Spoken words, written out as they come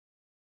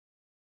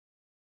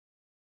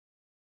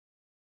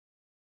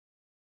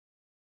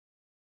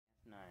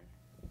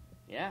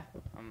yeah,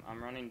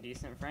 I'm running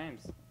decent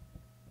frames.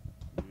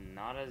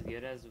 Not as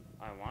good as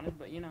I wanted,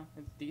 but you know,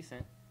 it's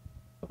decent.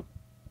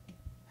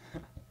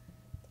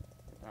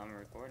 I'm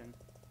recording.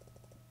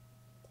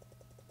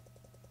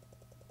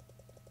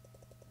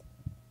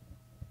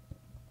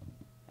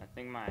 I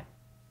think I'm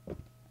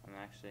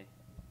actually,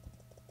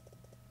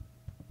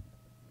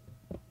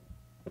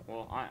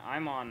 well,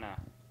 I'm on,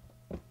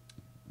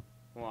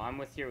 well, I'm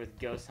with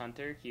Ghost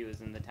Hunter. He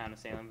was in the Town of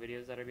Salem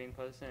videos that are being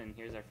posted, and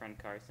here's our friend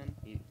Carson.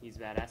 He's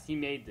badass. He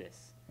made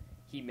this.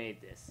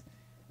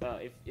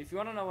 If you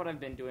want to know what I've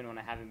been doing when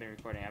I haven't been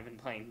recording, I've been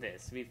playing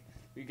this.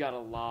 We've got a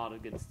lot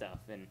of good stuff,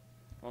 and,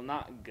 well,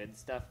 not good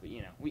stuff, but,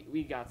 you know,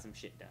 we got some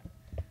shit done.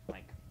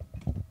 Like,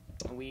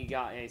 we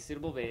got a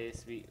suitable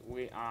base.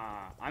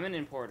 I'm an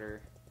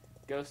importer.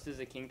 Ghost is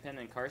a kingpin,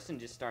 and Carson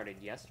just started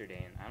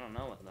yesterday, and I don't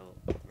know what level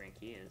rank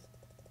he is.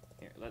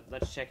 Here,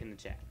 let's check in the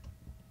chat.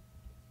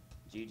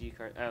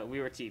 GG we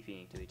were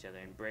TPing to each other,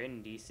 and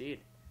Braden DC'd.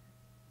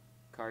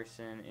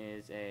 Carson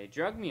is a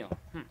drug mule.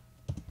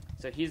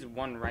 So he's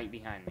one right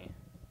behind me.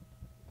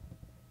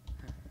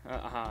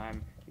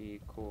 I'm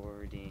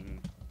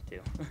recording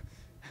too.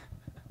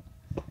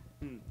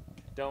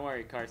 Don't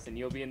worry, Carson,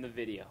 you'll be in the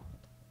video.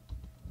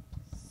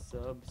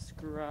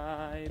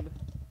 Subscribe.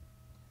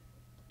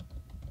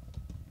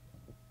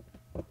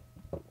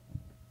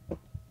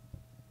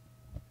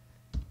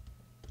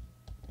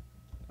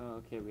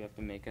 Okay, we have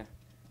to make a...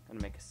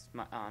 Gotta make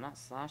a not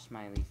slash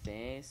smiley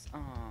face.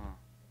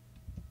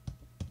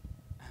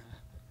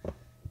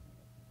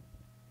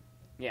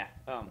 Yeah,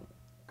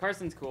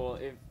 Carson's cool.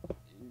 If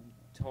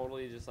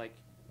totally just like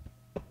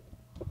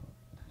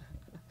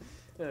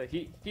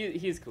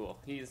he's cool.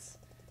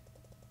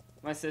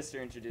 My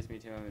sister introduced me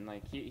to him, and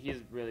like he's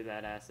really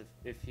badass.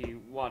 If he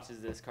watches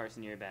this,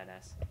 Carson, you're a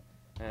badass.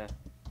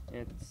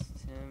 It's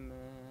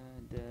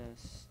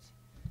Timidest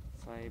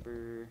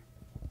Fiber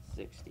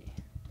 60.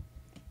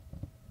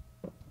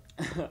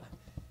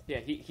 Yeah,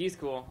 he's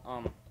cool.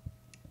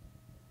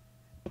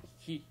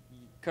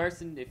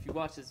 Carson, if you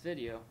watch this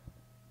video,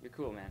 you're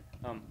cool, man.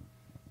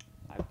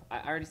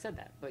 I already said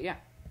that, but yeah,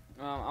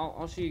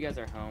 I'll show you guys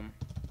our home,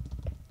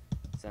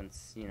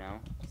 since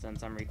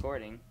I'm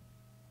recording.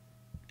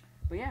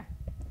 But yeah,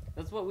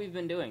 that's what we've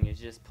been doing, is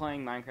just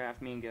playing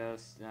Minecraft, me and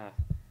Ghost.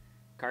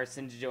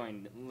 Carson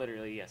joined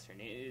literally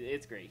yesterday.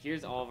 It's great.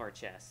 Here's all of our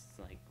chests.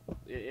 Like,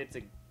 it's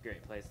a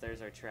great place.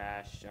 There's our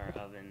trash, our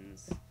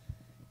ovens.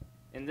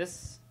 And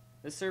this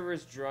server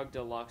is Drug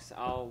Deluxe.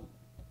 I'll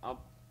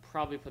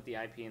probably put the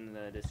IP in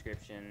the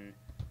description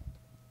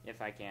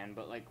if I can.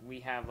 But like,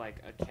 we have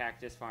like a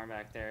cactus farm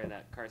back there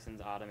that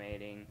Carson's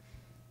automating.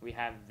 We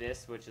have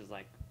this, which is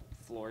like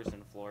floors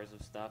and floors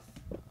of stuff,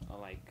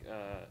 like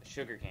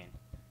sugarcane,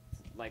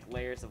 like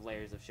layers of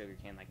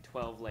sugarcane, like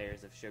 12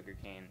 layers of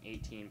sugarcane,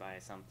 18 by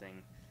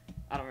something.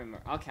 I don't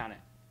remember. I'll count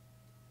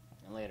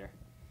it later.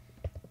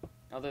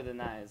 Other than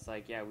that, it's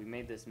like, yeah, we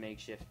made this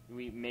makeshift,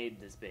 we made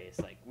this base.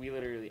 Like,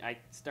 I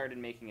started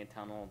making a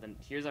tunnel, then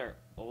here's our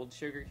old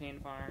sugarcane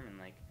farm, and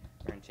like,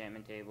 our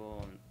enchantment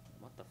table, and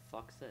what the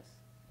fuck's this?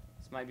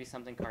 This might be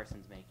something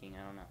Carson's making,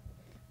 I don't know.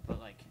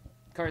 But like,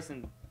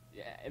 Carson,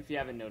 yeah, if you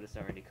haven't noticed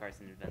already,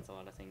 Carson invents a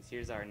lot of things.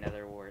 Here's our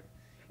nether wart.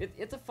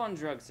 It's a fun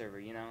drug server,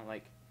 you know,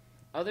 like,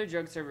 other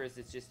drug servers,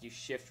 it's just you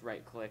shift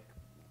right click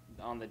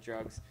on the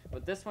drugs,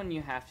 but this one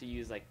you have to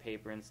use like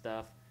paper and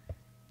stuff,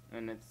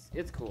 and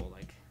it's cool,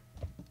 like,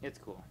 it's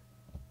cool.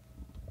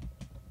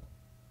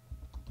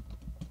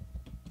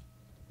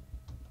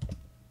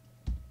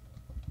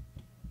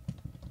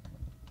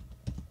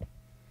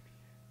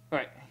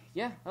 Alright,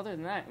 yeah, other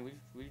than that,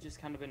 we've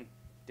just kind of been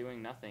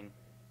doing nothing.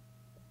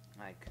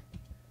 Like,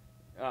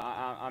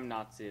 I'm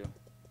Natsu.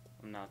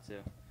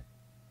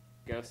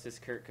 Ghost is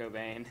Kurt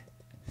Cobain.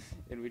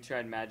 And we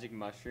tried magic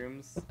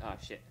mushrooms. Oh,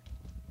 shit.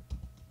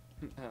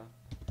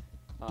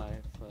 I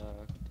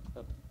fucked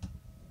up.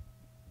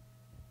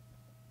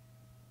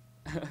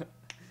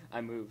 I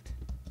moved.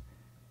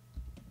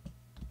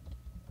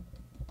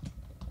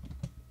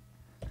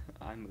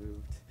 I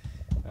moved.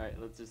 Alright,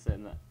 let's just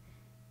end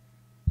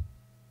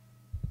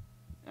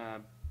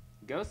that.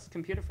 Ghost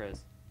computer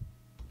froze.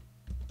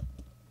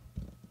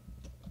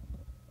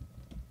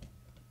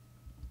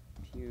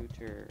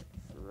 Computer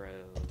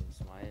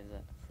froze. Why is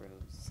that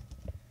froze?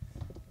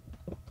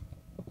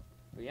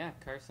 But yeah,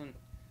 Carson,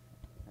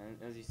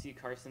 as you see,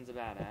 Carson's a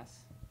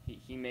badass.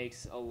 He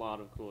makes a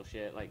lot of cool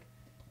shit. Like,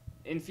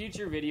 in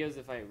future videos,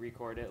 if I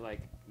record it,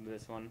 like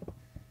this one,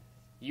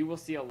 you will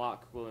see a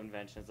lot of cool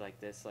inventions like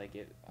this. Like,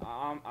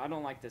 I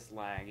don't like this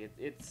lag.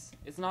 It's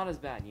not as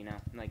bad, you know.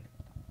 Like,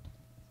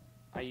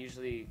 I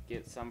usually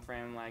get some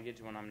frame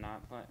laggage when I'm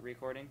not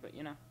recording, but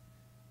you know,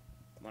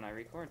 when I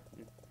record,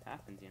 it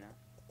happens, you know.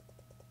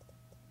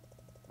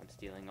 I'm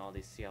stealing all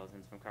these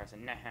skeletons from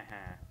Carson. Nah.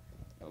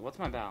 What's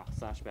my bow? /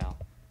 bow.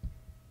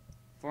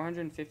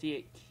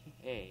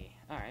 458k.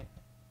 Alright.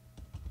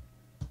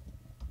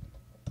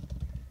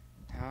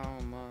 How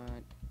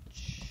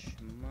much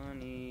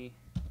money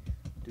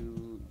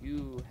do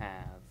you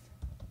have?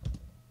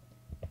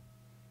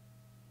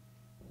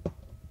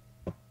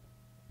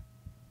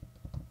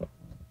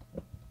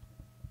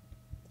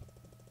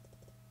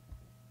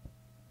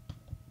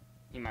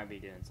 might be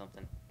doing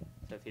something.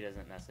 So if he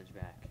doesn't message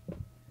back.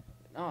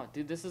 Oh,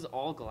 dude, this is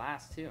all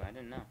glass too. I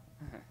didn't know.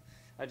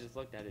 I just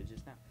looked at it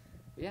just now.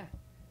 But yeah.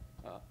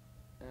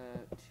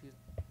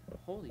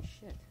 Holy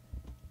shit.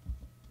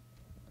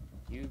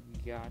 You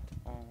got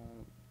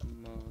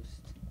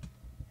almost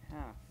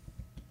half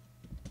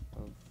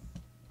of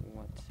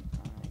what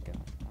I got.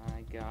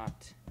 I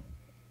got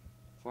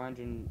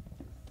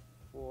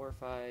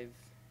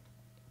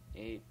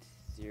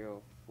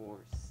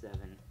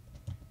 404,58047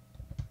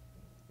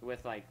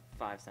 with like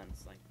 5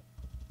 cents, like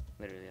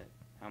literally.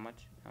 How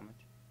much? How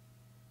much?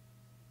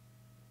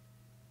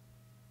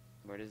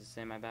 Where does it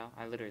say my bow?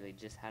 I literally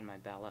just had my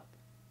bow up.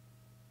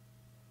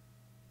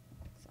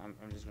 So I'm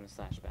just gonna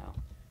slash bow.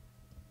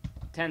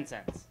 10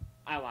 cents.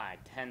 I lied.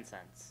 10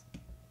 cents.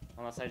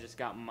 Unless I just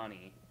got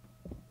money.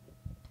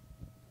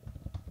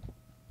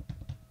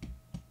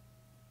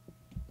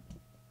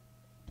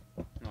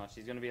 No,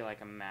 she's gonna be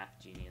like a math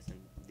genius and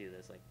do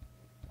this. Like,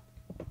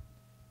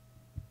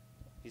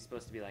 she's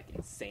supposed to be like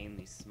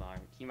insanely smart.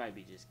 He might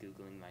be just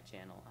googling my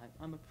channel.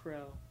 I'm a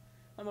pro.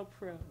 I'm a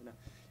pro. No.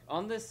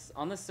 On this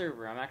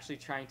server, I'm actually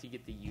trying to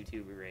get the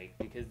YouTuber rig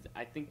because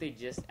I think they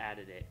just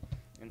added it.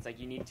 And it's like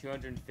you need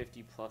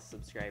 250 plus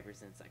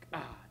subscribers, and it's like,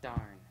 ah,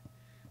 darn.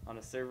 On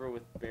a server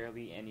with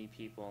barely any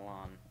people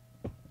on.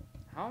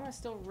 How am I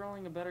still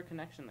rolling a better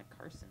connection than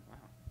Carson? Wow,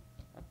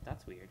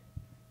 that's weird.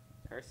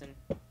 Carson,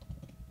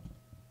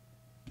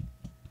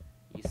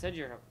 you said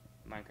your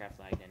Minecraft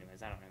lagged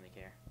anyways. I don't really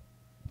care.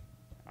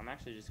 I'm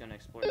actually just gonna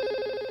explore.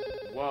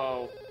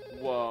 Whoa,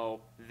 whoa,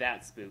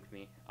 that spooked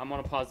me. I'm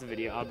gonna pause the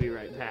video. I'll be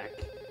right back.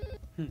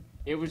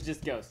 It was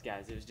just ghosts,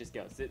 guys. It was just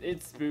ghosts.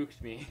 It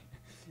spooked me.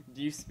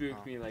 You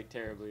spooked me like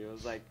terribly. It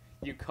was like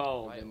you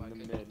called in the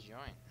mid.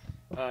 Join?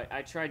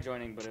 I tried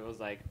joining, but it was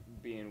like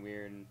being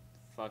weird and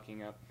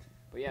fucking up.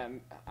 But yeah,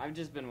 I've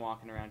just been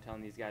walking around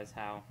telling these guys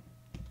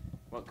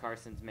what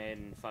Carson's made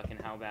and fucking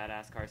how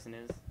badass Carson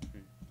is.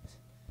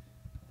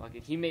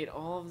 Fucking, he made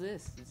all of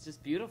this. It's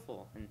just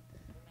beautiful. And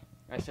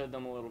I showed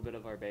them a little bit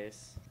of our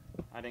base.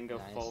 I didn't go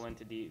full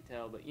into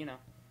detail, but you know,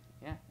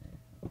 yeah.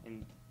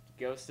 And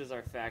Ghost is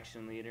our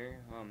faction leader.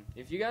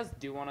 If you guys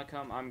do want to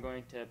come, I'm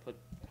going to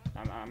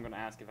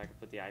ask if I can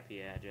put the IP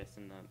address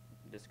in the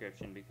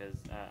description because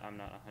I'm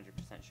not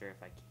 100% sure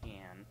if I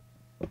can.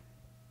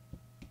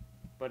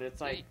 But it's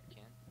like, you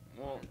can.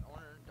 Well,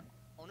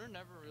 owner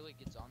never really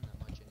gets on that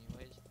much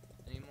anyways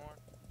anymore.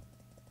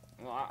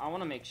 Well, I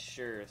want to make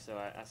sure so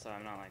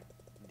I'm not like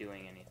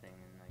doing anything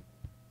and like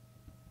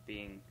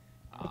being.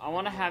 I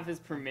want to have his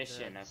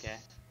permission, okay?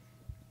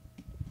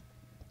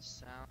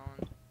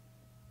 Sound,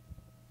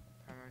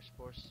 primary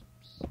sports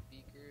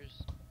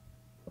speakers.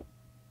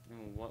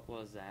 What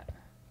was that?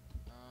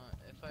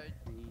 If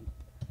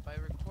I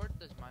record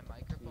this, my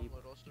microphone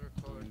would also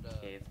record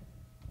the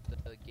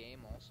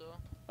game also.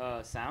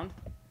 Sound?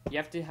 You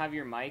have to have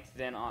your mic,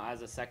 then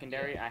as a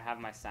secondary, I have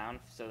my sound,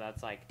 so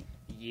that's like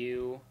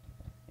you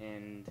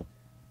and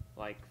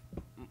like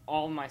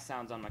all my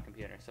sounds on my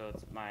computer. So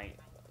it's my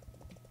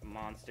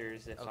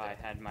monsters if I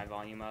had my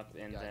volume up,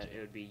 and Gotcha. that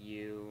it would be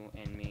you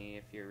and me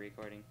if you're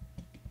recording.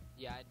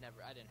 Yeah, I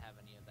didn't have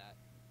any of that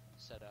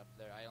set up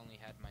there. I only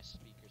had my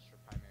speakers for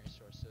primary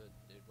source, so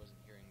it wasn't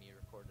hearing me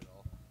record at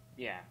all.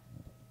 Yeah.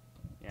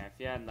 Yeah, if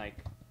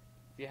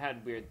you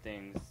had weird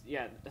things,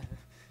 yeah,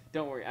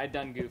 don't worry, I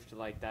done goofed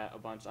like that a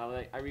bunch.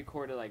 I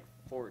recorded like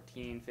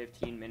 14,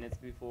 15 minutes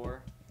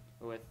before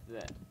with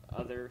the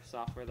other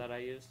software that I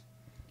used,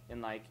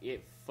 and like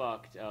it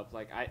fucked up.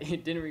 Like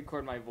it didn't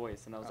record my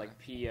voice, and I was like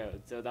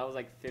PO'd. So that was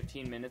like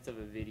 15 minutes of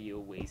a video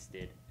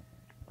wasted.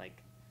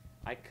 Like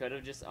I could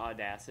have just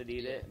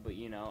Audacity'd it, but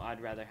you know,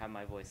 I'd rather have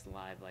my voice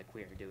live like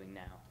we are doing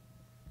now.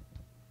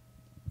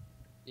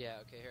 Yeah,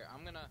 okay, here,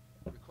 I'm gonna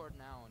record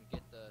now and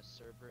get the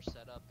server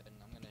set up,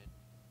 and I'm gonna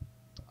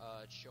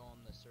show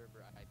them the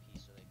server IP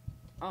so they can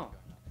join up.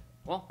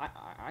 Well,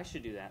 I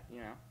should do that,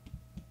 you know.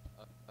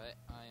 But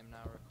I am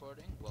now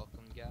recording.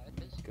 Welcome, guys.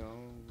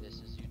 Go.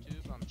 This is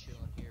YouTube. I'm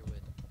chilling here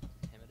with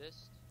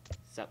Timidist.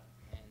 Sup?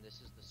 And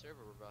this is the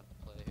server we're about to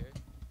play here.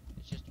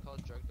 It's just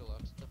called Drug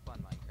Deluxe. It's a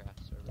fun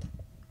Minecraft server.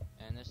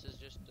 And this is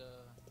just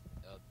a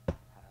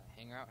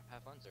hang out,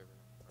 have fun server.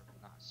 Or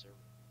not server.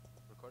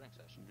 Recording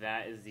session.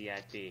 That is the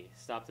IP.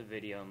 Stop the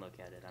video and look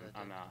at it.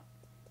 I'm out.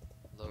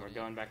 We're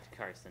going back to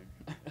Carson.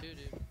 Here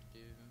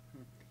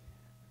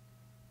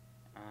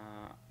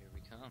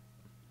we come.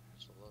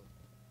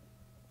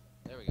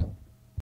 There we go.